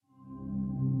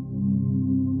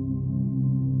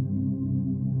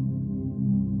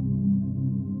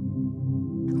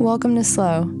Welcome to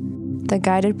Slow, the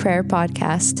guided prayer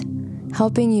podcast,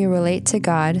 helping you relate to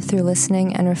God through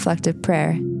listening and reflective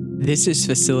prayer. This is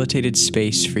facilitated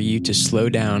space for you to slow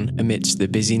down amidst the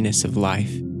busyness of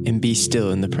life and be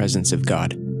still in the presence of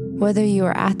God. Whether you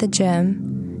are at the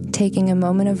gym, taking a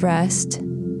moment of rest,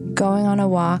 going on a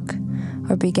walk,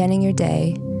 or beginning your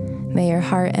day, may your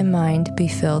heart and mind be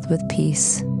filled with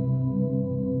peace.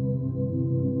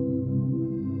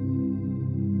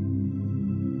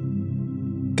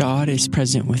 God is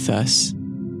present with us.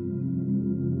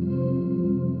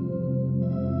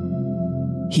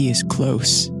 He is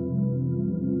close,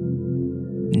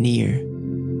 near.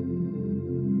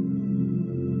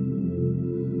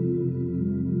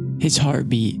 His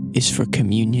heartbeat is for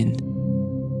communion.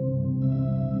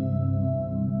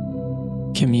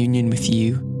 Communion with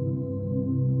you.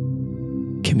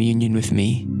 Communion with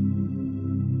me.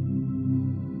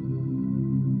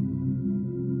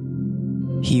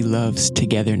 He loves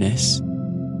togetherness.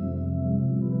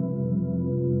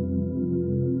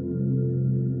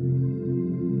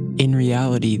 In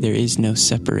reality, there is no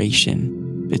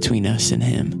separation between us and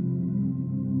Him.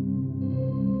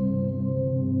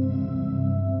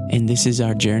 And this is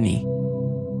our journey,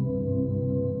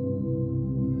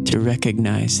 to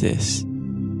recognize this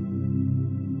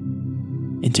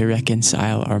and to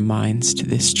reconcile our minds to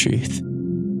this truth.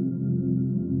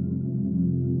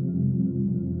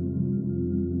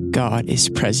 God is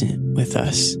present with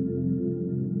us.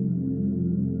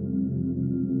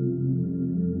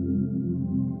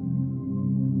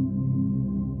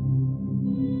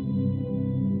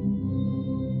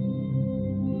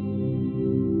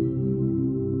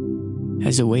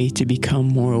 As a way to become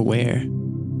more aware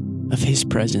of His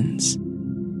presence,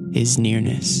 His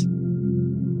nearness,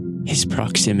 His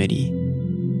proximity,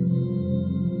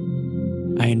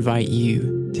 I invite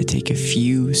you to take a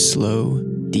few slow,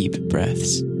 deep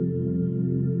breaths.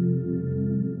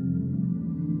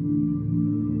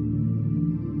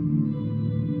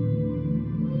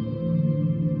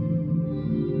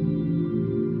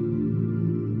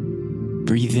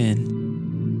 Breathe in,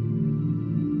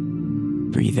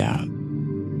 breathe out.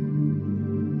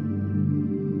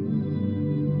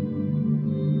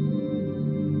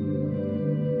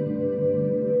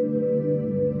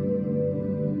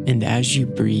 And as you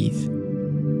breathe,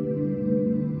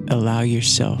 allow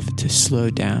yourself to slow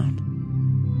down,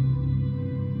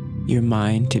 your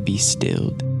mind to be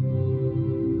stilled.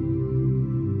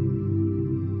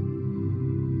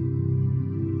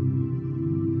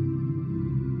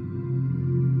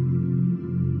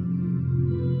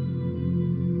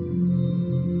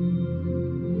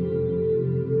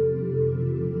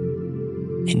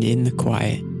 And in the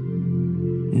quiet,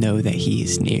 know that He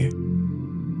is near.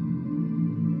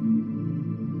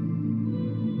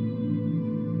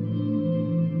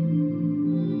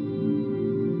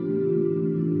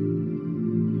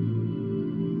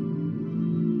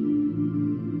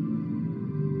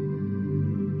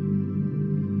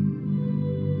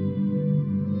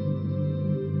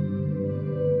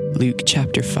 Luke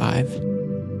chapter 5,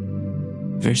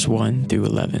 verse 1 through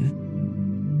 11.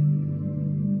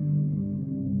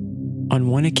 On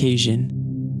one occasion,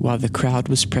 while the crowd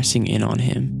was pressing in on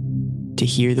him to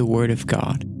hear the word of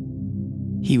God,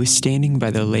 he was standing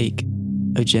by the lake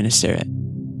of Gennesaret.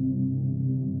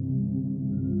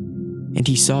 And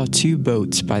he saw 2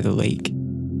 boats by the lake,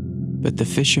 but the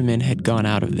fishermen had gone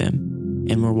out of them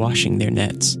and were washing their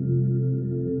nets.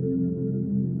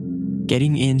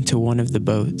 Getting into one of the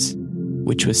boats,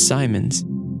 which was Simon's,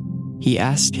 he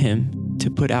asked him to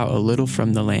put out a little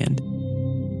from the land.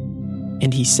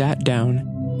 And he sat down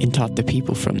and taught the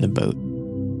people from the boat.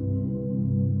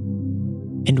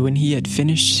 And when he had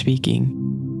finished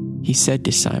speaking, he said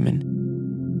to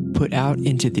Simon, "Put out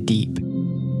into the deep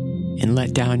and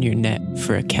let down your net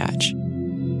for a catch."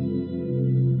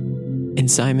 And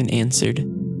Simon answered,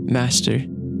 "Master,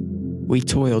 we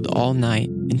toiled all night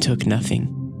and took nothing.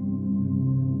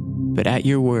 But at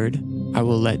your word, I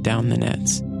will let down the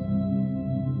nets."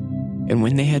 And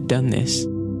when they had done this,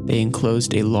 they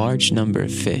enclosed a large number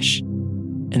of fish,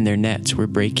 and their nets were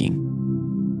breaking.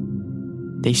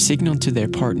 They signaled to their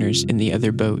partners in the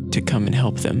other boat to come and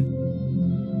help them,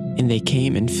 and they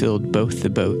came and filled both the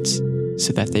boats,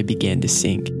 so that they began to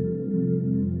sink.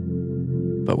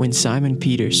 But when Simon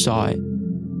Peter saw it,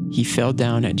 he fell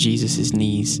down at Jesus'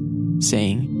 knees,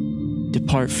 saying,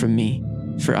 "Depart from me,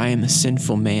 for I am a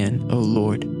sinful man, O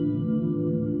Lord."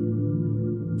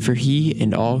 For he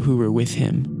and all who were with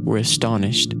him were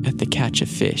astonished at the catch of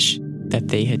fish that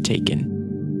they had taken.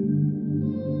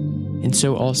 And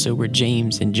so also were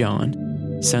James and John,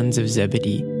 sons of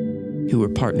Zebedee, who were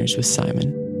partners with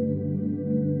Simon.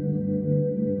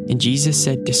 And Jesus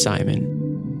said to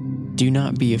Simon, "Do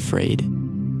not be afraid.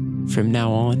 From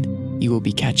now on, you will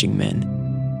be catching men."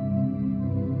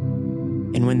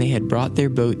 And when they had brought their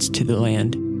boats to the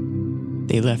land,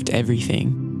 they left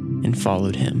everything and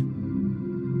followed him.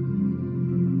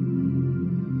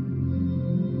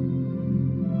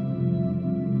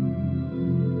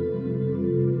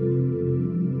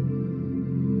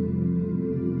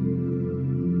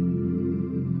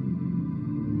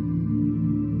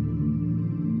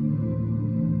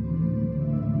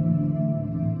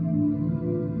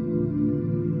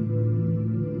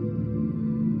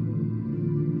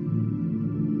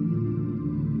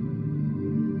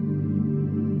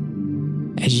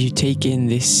 As you take in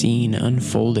this scene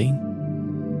unfolding,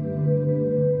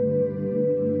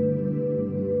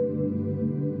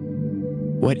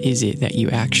 what is it that you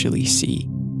actually see?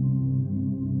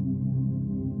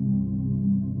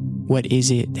 What is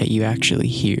it that you actually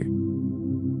hear?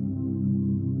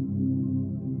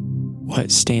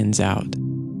 What stands out?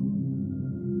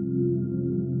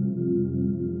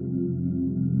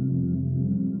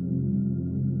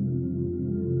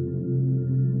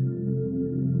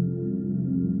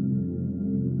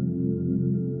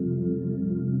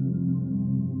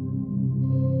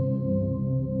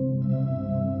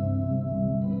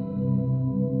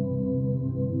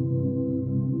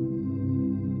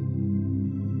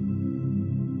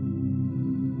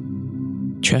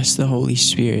 Trust the Holy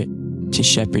Spirit to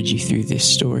shepherd you through this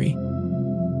story.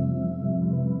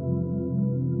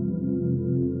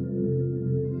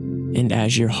 And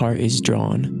as your heart is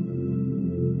drawn,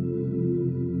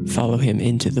 follow him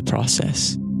into the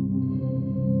process.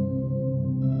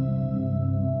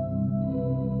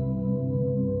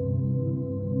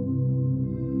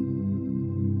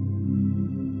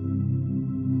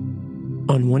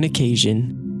 On one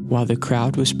occasion, while the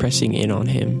crowd was pressing in on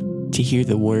him to hear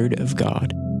the word of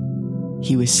God,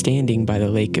 he was standing by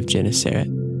the lake of Gennesaret.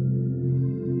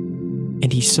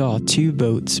 And he saw 2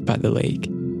 boats by the lake,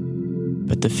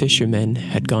 but the fishermen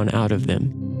had gone out of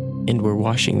them and were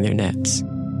washing their nets.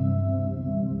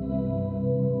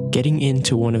 Getting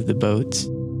into one of the boats,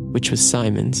 which was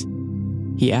Simon's,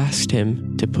 he asked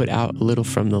him to put out a little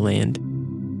from the land.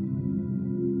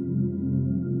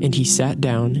 And he sat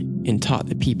down and taught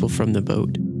the people from the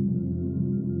boat.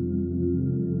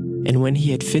 And when he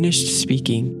had finished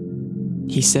speaking,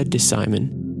 he said to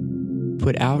Simon,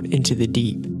 "Put out into the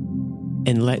deep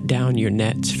and let down your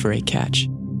nets for a catch."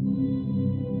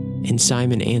 And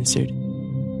Simon answered,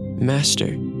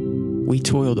 "Master, we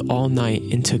toiled all night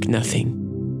and took nothing.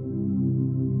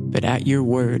 But at your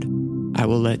word, I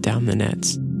will let down the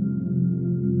nets."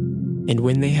 And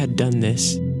when they had done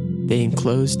this, they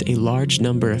enclosed a large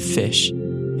number of fish,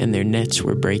 and their nets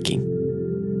were breaking.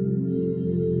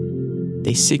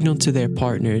 They signaled to their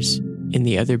partners in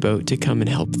the other boat to come and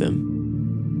help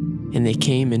them. And they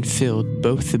came and filled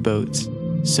both the boats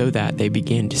so that they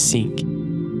began to sink.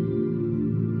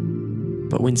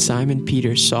 But when Simon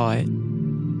Peter saw it,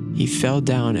 he fell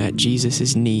down at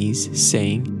Jesus' knees,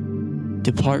 saying,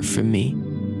 "Depart from me,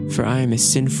 for I am a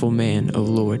sinful man, O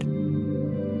Lord."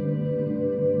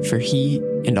 For he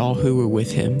and all who were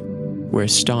with him were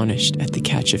astonished at the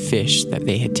catch of fish that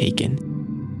they had taken,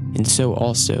 and so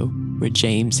also were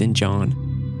James and John,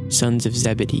 sons of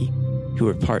Zebedee, who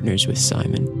were partners with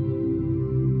Simon.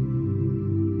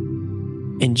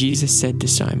 And Jesus said to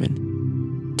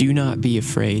Simon, "Do not be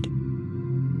afraid.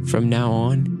 From now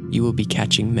on, you will be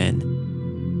catching men."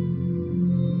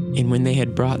 And when they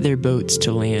had brought their boats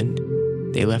to land,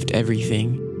 they left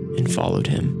everything and followed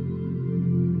him.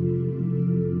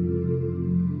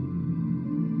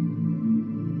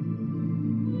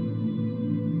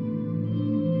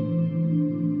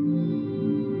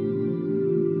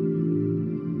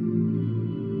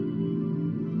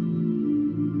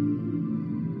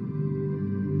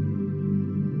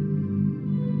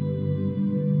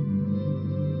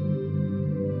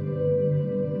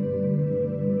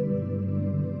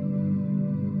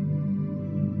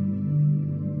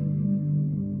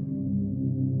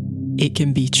 It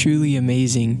can be truly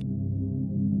amazing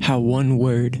how one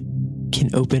word can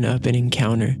open up an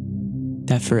encounter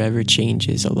that forever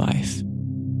changes a life.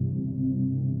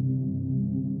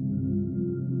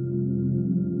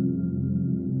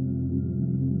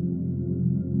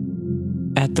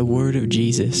 At the word of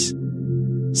Jesus,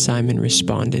 Simon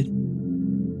responded.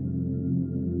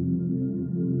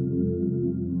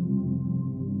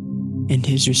 And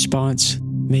his response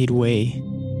made way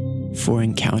for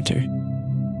encounter.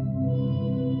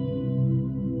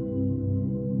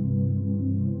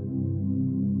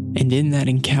 And in that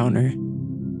encounter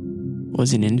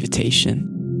was an invitation.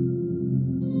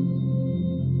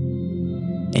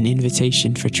 an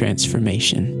invitation for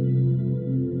transformation,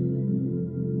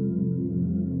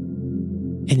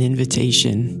 an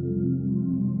invitation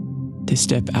to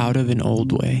step out of an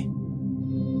old way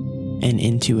and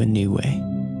into a new way.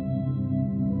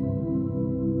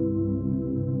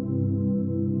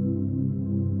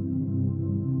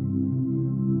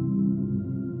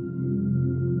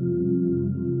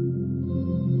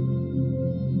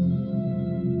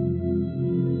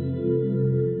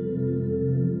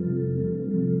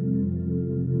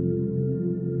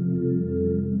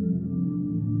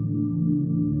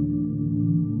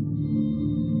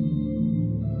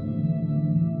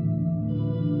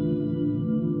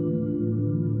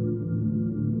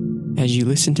 As you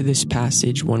listen to this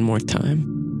passage one more time,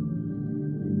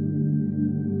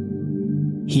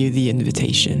 hear the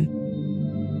invitation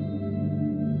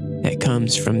that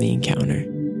comes from the encounter,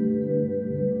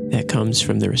 that comes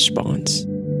from the response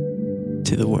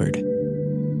to the word.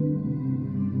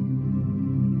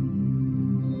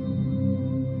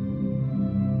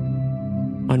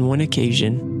 On one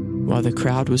occasion, while the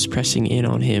crowd was pressing in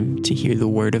on him to hear the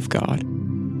word of God,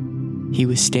 he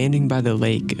was standing by the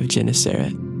lake of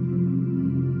Gennesaret.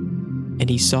 And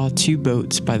he saw 2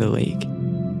 boats by the lake,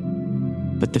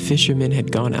 but the fishermen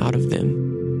had gone out of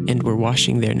them and were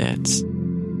washing their nets.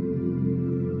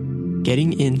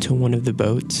 Getting into one of the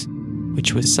boats,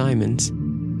 which was Simon's,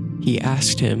 he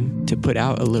asked him to put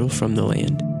out a little from the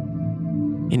land.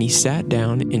 And he sat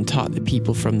down and taught the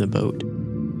people from the boat.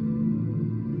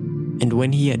 And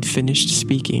when he had finished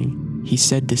speaking, he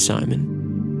said to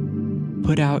Simon,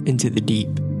 "Put out into the deep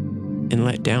and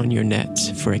let down your nets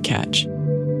for a catch."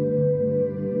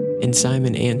 And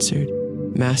Simon answered,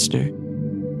 "Master,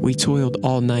 we toiled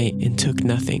all night and took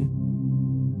nothing.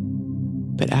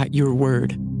 But at your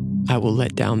word, I will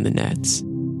let down the nets."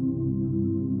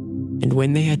 And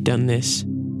when they had done this,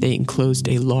 they enclosed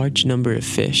a large number of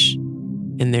fish,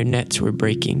 and their nets were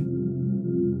breaking.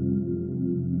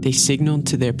 They signaled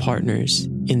to their partners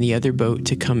in the other boat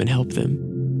to come and help them.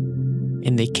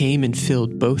 And they came and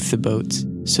filled both the boats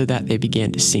so that they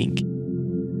began to sink.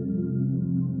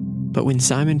 But when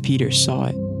Simon Peter saw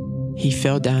it, he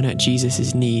fell down at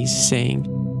Jesus' knees, saying,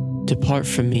 "Depart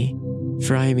from me,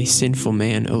 for I am a sinful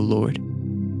man, O Lord."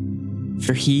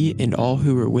 For he and all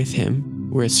who were with him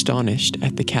were astonished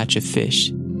at the catch of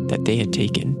fish that they had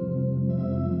taken.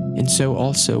 And so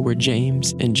also were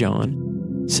James and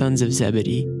John, sons of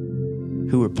Zebedee,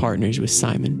 who were partners with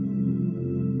Simon.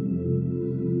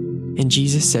 And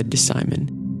Jesus said to Simon,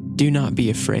 "Do not be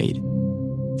afraid.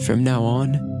 From now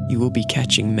on, you will be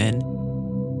catching men."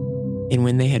 And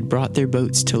when they had brought their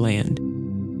boats to land,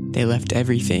 they left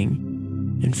everything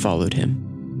and followed him.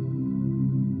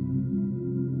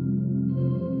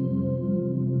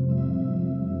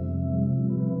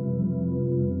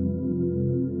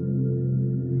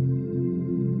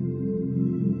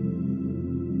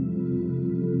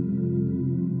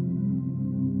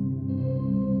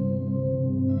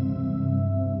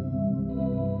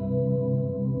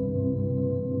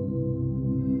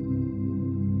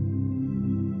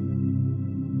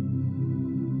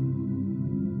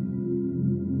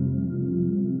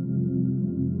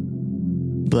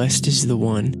 Blessed is the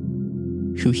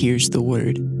one who hears the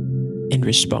word and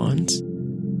responds.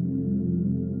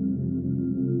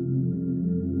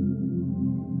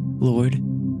 Lord,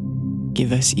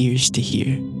 give us ears to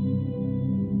hear.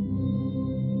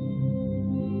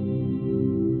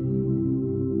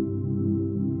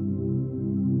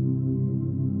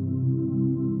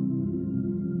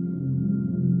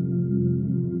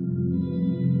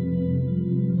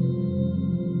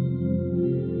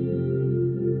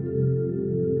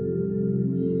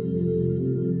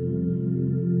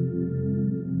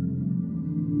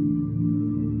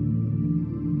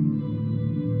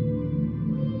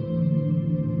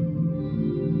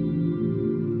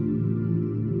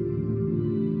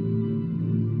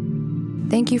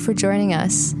 Thank you for joining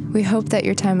us. We hope that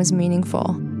your time was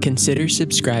meaningful. Consider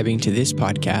subscribing to this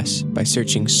podcast by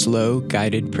searching Slow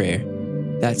Guided Prayer.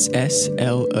 That's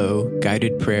SLO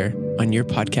Guided Prayer on your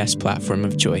podcast platform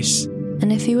of choice.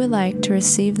 And if you would like to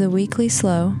receive the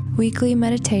weekly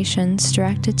meditations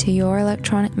directed to your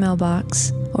electronic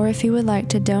mailbox, or if you would like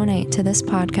to donate to this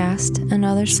podcast and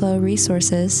other Slow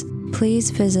resources,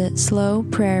 please visit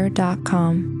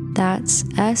slowprayer.com. That's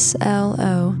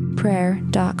SLO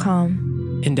prayer.com.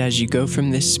 And as you go from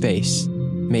this space,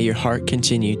 may your heart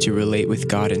continue to relate with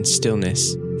God in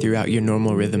stillness throughout your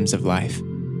normal rhythms of life.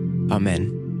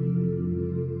 Amen.